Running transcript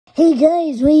Hey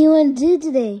guys, what do you want to do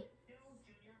today?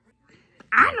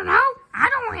 I don't know. I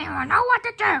don't even know what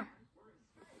to do.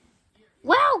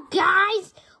 Well,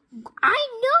 guys, I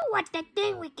know what the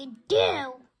thing we can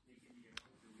do.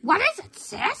 What is it,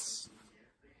 sis?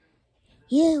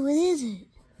 Yeah, what is it?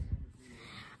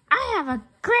 I have a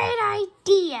great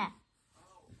idea.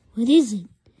 What is it?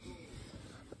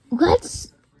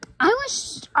 I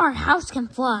wish our house can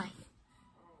fly.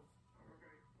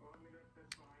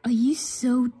 Are you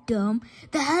so dumb?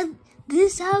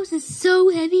 This house is so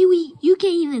heavy, you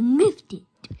can't even lift it.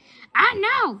 I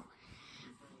know.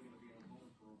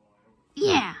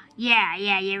 Yeah,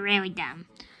 you're really dumb.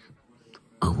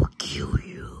 I will kill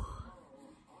you.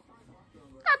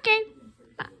 Okay.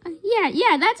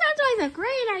 Yeah, that sounds like a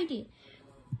great idea.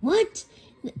 What?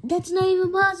 That's not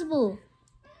even possible.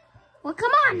 Well,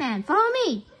 come on then, follow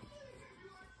me.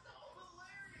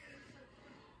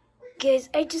 Guys,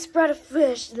 I just brought a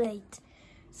flashlight.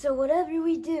 So whatever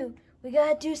we do, we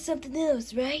gotta do something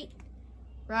else, right?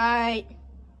 Right.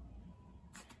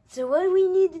 So what we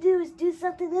need to do is do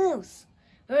something else.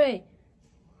 Alright,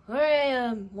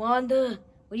 Wanda,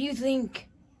 what do you think?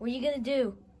 What are you gonna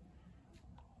do?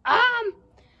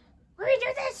 We're gonna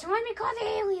do this when we call the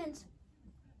aliens.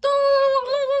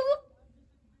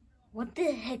 What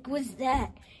the heck was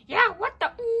that? Yeah, what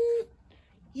the?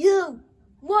 Yo,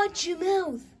 watch your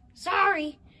mouth.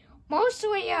 Sorry.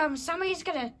 Mostly, somebody's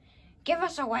gonna give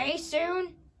us away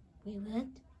soon. Wait, what?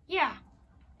 Yeah.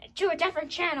 To a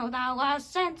different channel that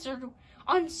allows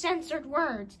uncensored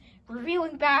words,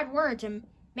 revealing bad words, and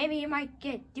maybe you might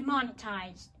get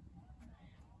demonetized.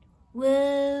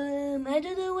 Well, I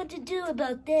don't know what to do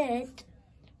about that.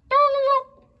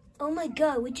 Oh my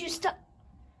god, would you stop?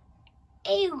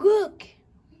 Hey, look!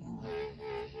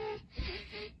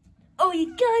 Oh,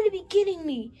 you gotta be kidding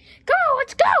me. Go,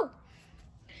 let's go!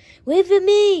 Wait for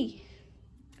me.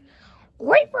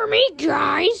 Wait for me,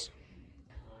 guys.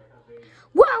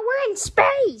 Wow, we're in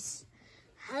space.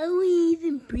 How are we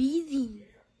even breathing?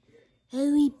 How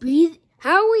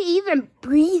are we even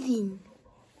breathing?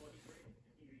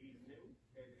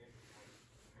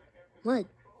 What?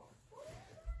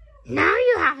 Now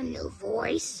you have a new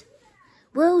voice.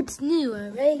 Well, it's new,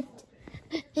 alright?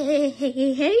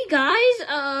 Hey, guys.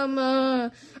 I know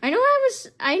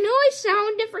I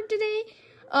sound different today.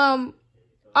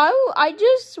 I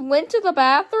just went to the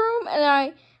bathroom and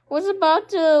I was about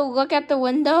to look at the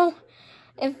window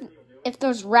if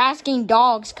those rasking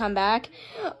dogs come back.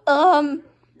 We are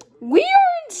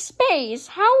in space.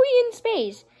 How are we in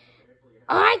space?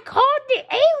 I called the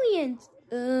aliens.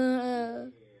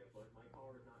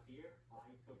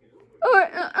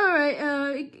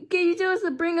 Alright, can you tell us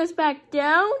to bring us back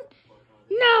down?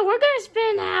 No, we're gonna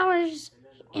spend hours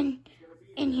in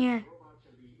here.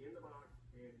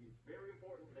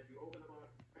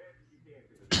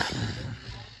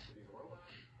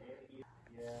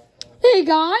 Hey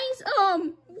guys, why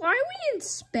are we in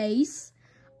space?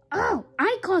 Oh,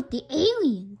 I called the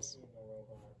aliens.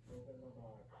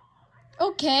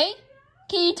 Okay,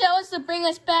 can you tell us to bring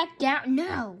us back down?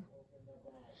 No.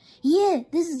 Yeah,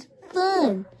 this is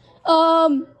fun.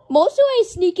 Mostly I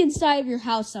sneak inside of your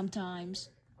house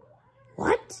sometimes.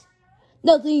 What?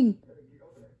 Nothing.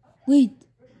 Wait.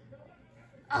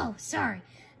 Oh, sorry.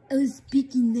 I was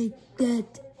speaking like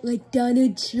that, like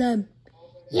Donald Trump.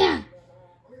 Yeah.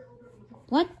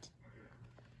 What?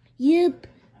 Yep,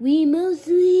 we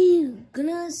mostly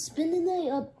gonna spend the night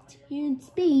up here in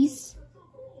space.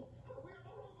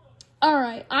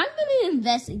 Alright, I'm gonna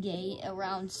investigate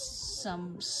around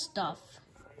some stuff.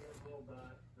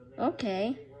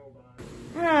 Okay.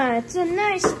 It's a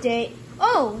nice day.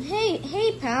 Oh,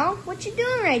 hey pal, what you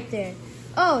doing right there?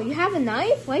 Oh, you have a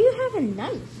knife? Why you have a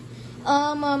knife?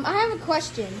 I have a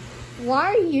question. Why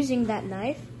are you using that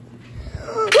knife?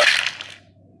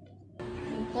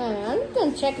 I'm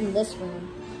gonna check in this room.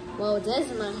 Well, it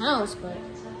is in my house, but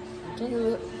take a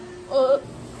look.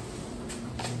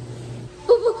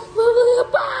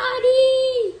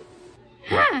 Body!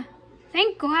 Huh.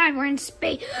 Thank God we're in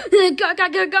space.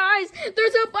 Guys,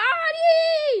 there's a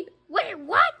body! Wait,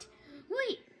 what?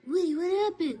 Wait, what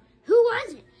happened? Who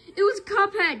was it? It was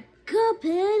Cuphead.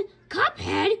 Cuphead?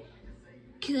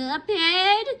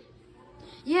 Cuphead?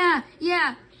 Yeah.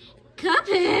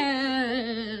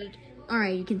 Cuphead.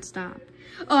 Alright, you can stop.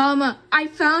 I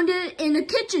found it in the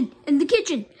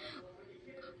kitchen.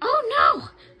 Oh no!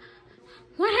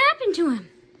 What happened to him?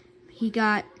 He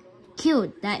got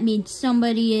killed. That means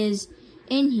somebody is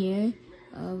in here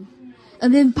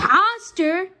an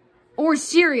imposter or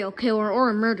serial killer or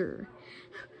a murderer.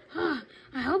 I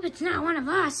hope it's not one of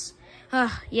us.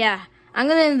 Yeah, I'm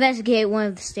gonna investigate one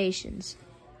of the stations.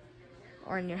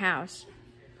 or in your house.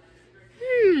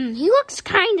 He looks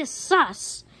kind of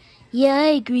sus. Yeah, I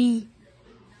agree.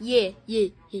 Yeah.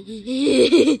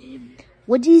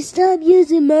 Would you stop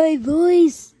using my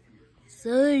voice?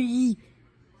 Sorry.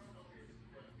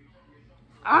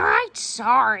 Alright,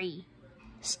 sorry.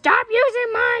 Stop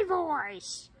using my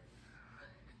voice.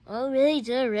 Alright.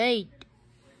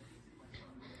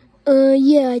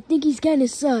 Yeah, I think he's kind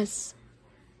of sus.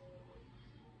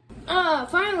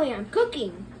 Finally I'm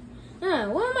cooking. What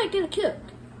am I gonna cook?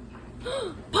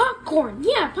 Popcorn!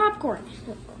 Yeah, popcorn.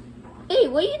 Hey,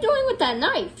 what are you doing with that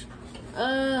knife?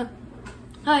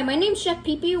 Hi, my name's Chef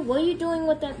Pee-Pee. What are you doing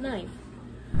with that knife?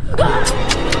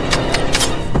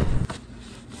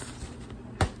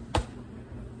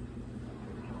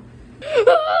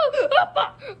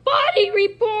 Body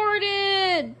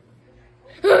reported!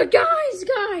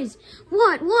 Guys!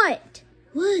 What?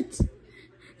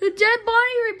 A dead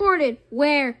body reported.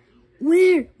 Where?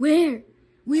 Where?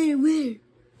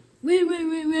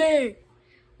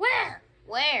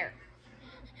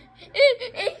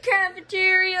 In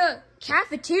cafeteria.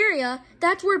 Cafeteria?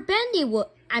 That's where Bendy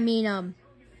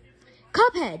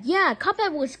Cuphead. Yeah,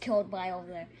 Cuphead was killed by over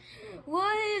there.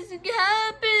 What is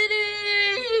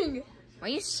happening? Why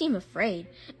you seem afraid?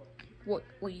 What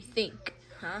do you think?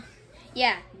 Huh?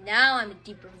 Yeah, now I'm a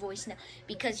deeper voice now.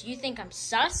 Because you think I'm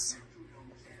sus?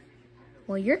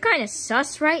 Well, you're kind of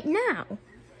sus right now.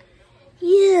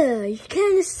 Yeah, you're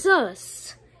kind of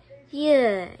sus.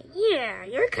 Yeah,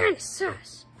 you're kind of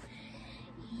sus.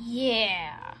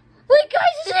 Yeah. Wait,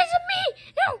 guys, this isn't me!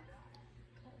 No!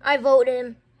 I vote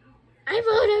him.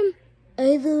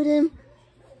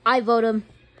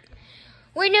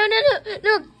 Wait, no,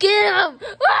 get him!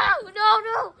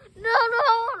 Oh,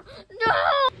 no!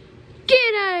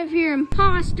 Get out of here,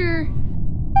 imposter!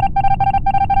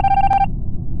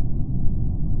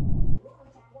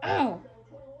 Oh,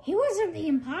 he wasn't the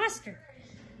imposter.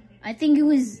 I think it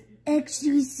was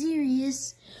actually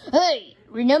serious. Hey,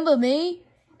 remember me?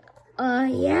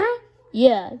 Yeah?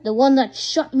 Yeah, the one that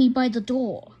shut me by the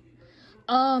door.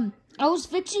 I was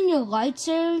fixing your lights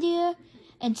earlier,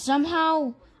 and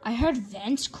somehow I heard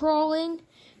vents crawling,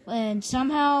 and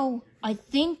somehow I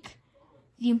think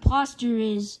the imposter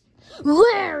is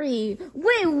Larry.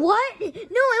 Wait, what? No,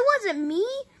 it wasn't me.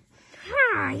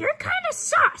 You're kind of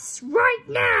sus right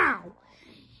now.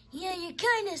 Yeah, you're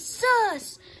kind of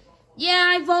sus. Yeah,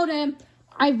 I vote him.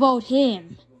 I vote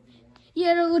him.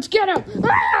 Yeah, no, let's get him.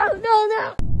 Ah,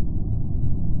 no.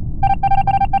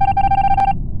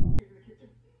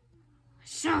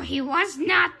 So he was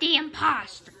not the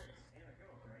imposter.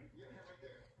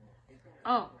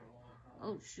 Oh,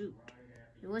 shoot.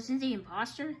 He wasn't the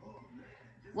imposter?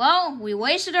 Well, we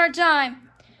wasted our time.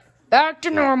 Back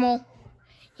to normal.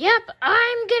 Yep,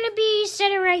 I'm gonna be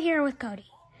sitting right here with Cody.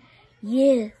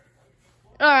 Yeah.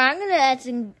 Alright, I'm gonna add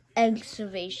some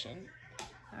excavation.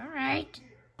 Alright.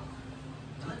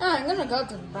 I'm gonna go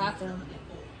to the bathroom.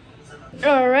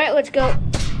 Alright, let's go.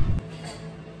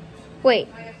 Wait,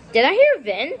 did I hear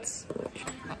vents?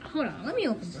 Hold on, let me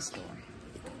open this door.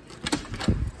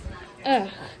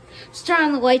 Let's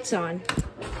turn the lights on.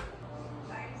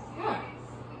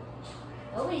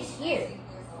 Nobody's here.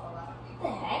 What the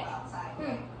heck?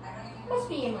 Must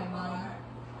be in my mind.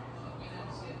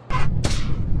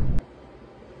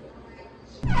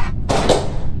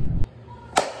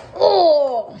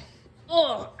 Oh,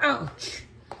 ouch.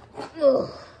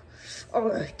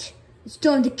 Alright, it's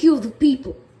time to kill the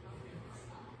people.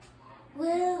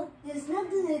 Well, there's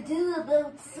nothing to do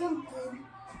about something.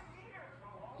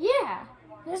 Yeah,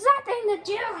 there's nothing to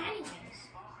do anyways.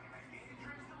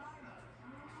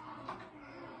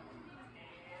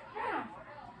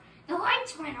 The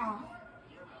lights went off.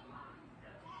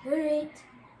 Alright,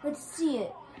 let's see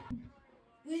it.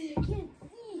 Wait, I can't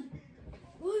see.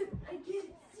 What? I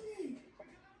can't see.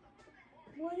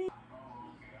 What is...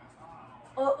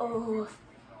 Uh-oh.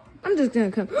 I'm just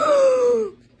gonna come.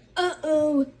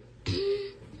 Uh-oh.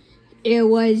 It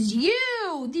was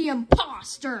you, the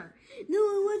imposter. No,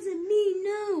 it wasn't me,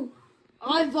 no.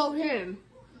 I vote him.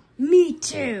 Me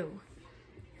too.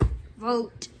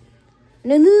 Vote.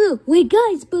 No. Wait,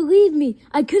 guys, believe me.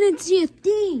 I couldn't see a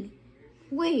thing.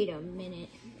 Wait a minute.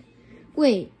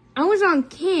 Wait, I was on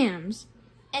cams,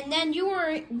 and then you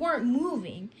weren't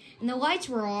moving, and the lights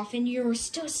were off, and you were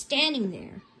still standing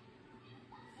there.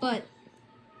 But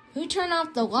who turned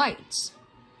off the lights?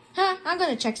 I'm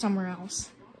gonna check somewhere else.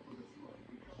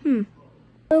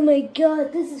 Oh my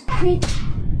god, this is crazy.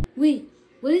 Wait,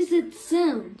 what is that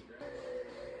sound?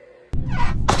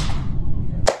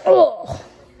 Oh.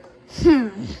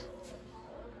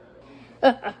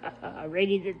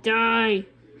 Ready to die.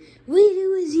 Wait, it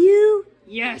was you?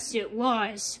 Yes, it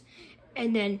was.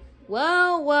 And then,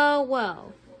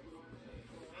 well.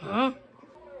 Huh?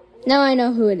 Now I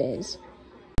know who it is.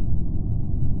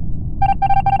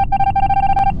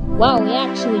 Wow, we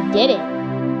actually did it.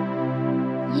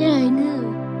 Yeah, I know.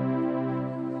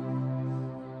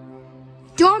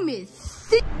 Thomas!